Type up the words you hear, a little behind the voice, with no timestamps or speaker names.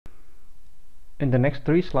In the next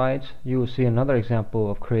 3 slides, you will see another example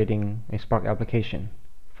of creating a Spark application.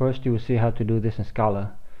 First, you will see how to do this in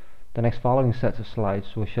Scala. The next following sets of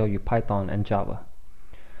slides will show you Python and Java.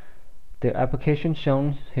 The application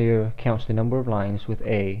shown here counts the number of lines with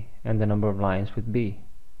A and the number of lines with B.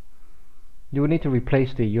 You will need to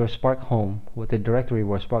replace the Your Spark Home with the directory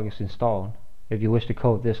where Spark is installed if you wish to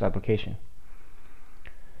code this application.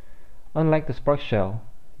 Unlike the Spark shell,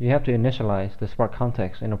 you have to initialize the Spark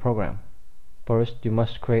context in a program. First, you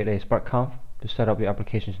must create a Spark conf to set up your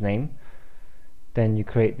application's name. Then you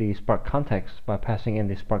create the Spark context by passing in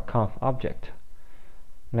the Spark conf object.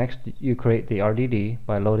 Next, you create the RDD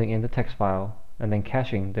by loading in the text file and then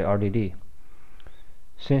caching the RDD.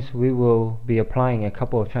 Since we will be applying a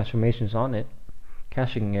couple of transformations on it,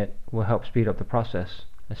 caching it will help speed up the process,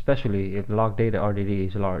 especially if the log data RDD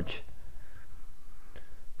is large.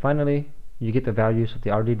 Finally, you get the values of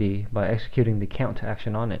the RDD by executing the count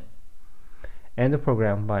action on it, and the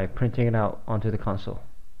program by printing it out onto the console.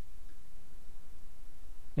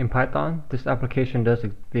 In Python, this application does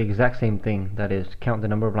the exact same thing, that is, count the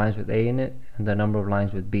number of lines with A in it and the number of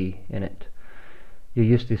lines with B in it. You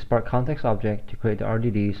use the Spark context object to create the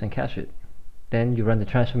RDDs and cache it. Then you run the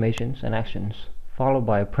transformations and actions, followed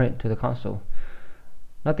by a print to the console.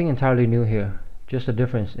 Nothing entirely new here, just a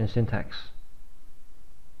difference in syntax.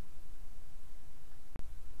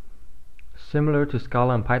 Similar to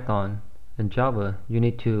Scala and Python, in Java you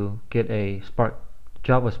need to get a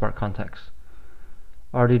Java Spark context.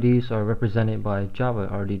 RDDs are represented by Java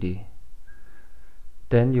RDD.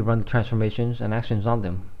 Then you run the transformations and actions on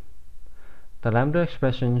them. The lambda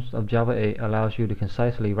expressions of Java 8 allows you to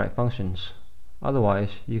concisely write functions. Otherwise,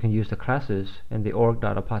 you can use the classes in the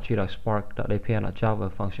org.apache.spark.api.java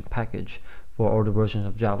function package for older versions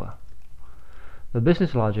of Java. The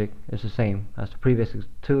business logic is the same as the previous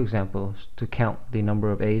 2 examples to count the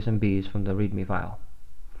number of A's and B's from the README file.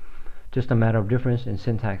 Just a matter of difference in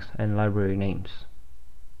syntax and library names.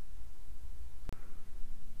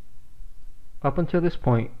 Up until this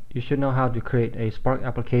point, you should know how to create a Spark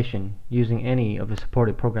application using any of the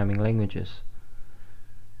supported programming languages.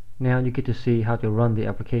 Now you get to see how to run the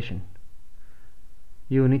application.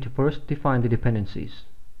 You will need to first define the dependencies.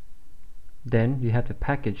 Then you have to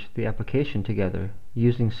package the application together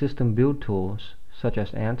using system build tools such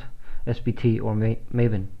as Ant, SBT, or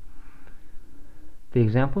Maven. The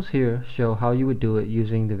examples here show how you would do it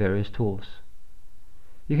using the various tools.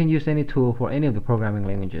 You can use any tool for any of the programming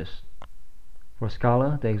languages. For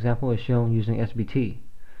Scala, the example is shown using SBT,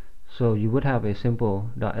 so you would have a simple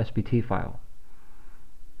 .sbt file.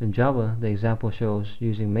 In Java, the example shows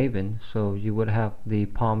using Maven, so you would have the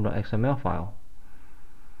pom.xml file.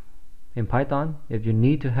 In Python, if you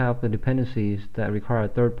need to have the dependencies that require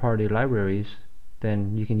third-party libraries,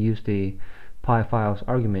 then you can use the pyfiles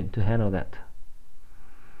argument to handle that.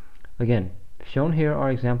 Again, shown here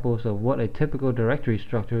are examples of what a typical directory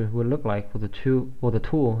structure would look like for the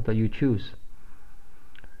tool that you choose.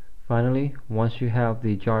 Finally, once you have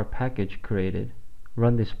the jar package created,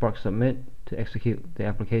 run the Spark submit to execute the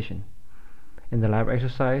application. In the lab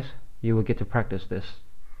exercise, you will get to practice this.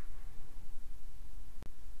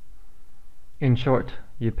 In short,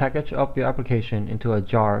 you package up your application into a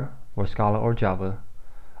jar for Scala or Java,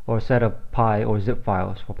 or a set of Py or zip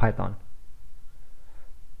files for Python.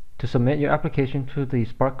 To submit your application to the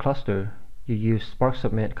Spark cluster, you use Spark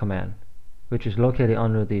submit command, which is located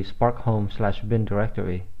under the Spark home/bin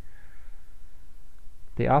directory.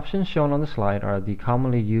 The options shown on the slide are the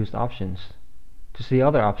commonly used options. To see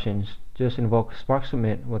other options, just invoke Spark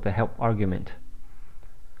submit with the help argument.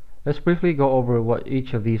 Let's briefly go over what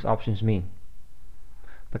each of these options mean.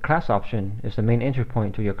 The class option is the main entry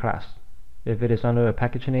point to your class. If it is under a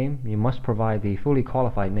package name, you must provide the fully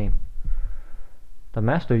qualified name. The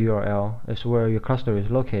master URL is where your cluster is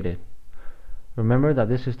located. Remember that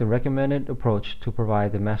this is the recommended approach to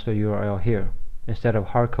provide the master URL here, instead of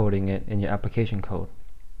hard-coding it in your application code.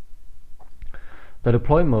 The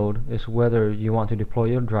deploy mode is whether you want to deploy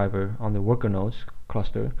your driver on the worker nodes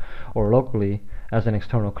cluster or locally as an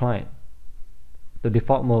external client. The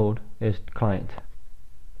default mode is client.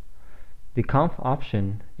 The conf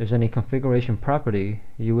option is any configuration property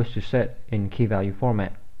you wish to set in key value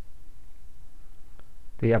format.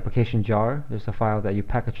 The application jar is the file that you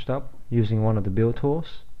packaged up using one of the build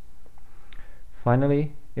tools.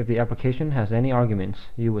 Finally, if the application has any arguments,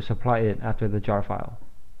 you will supply it after the jar file.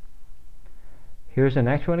 Here's an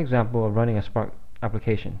actual example of running a Spark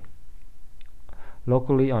application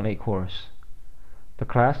locally on 8 cores. The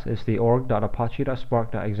class is the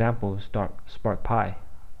org.apache.spark.examples.sparkpy.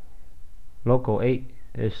 Local 8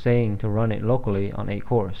 is saying to run it locally on 8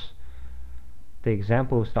 cores. The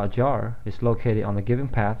examples.jar is located on the given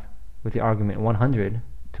path with the argument 100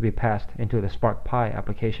 to be passed into the Spark Pi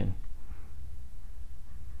application.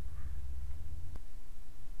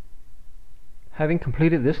 Having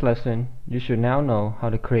completed this lesson, you should now know how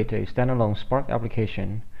to create a standalone Spark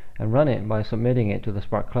application and run it by submitting it to the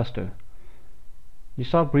Spark cluster. You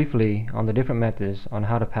saw briefly on the different methods on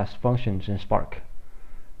how to pass functions in Spark.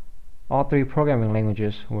 All three programming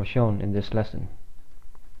languages were shown in this lesson.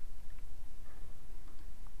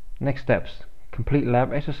 Next steps: complete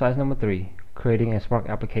lab exercise number 3, creating a Spark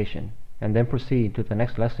application, and then proceed to the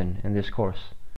next lesson in this course.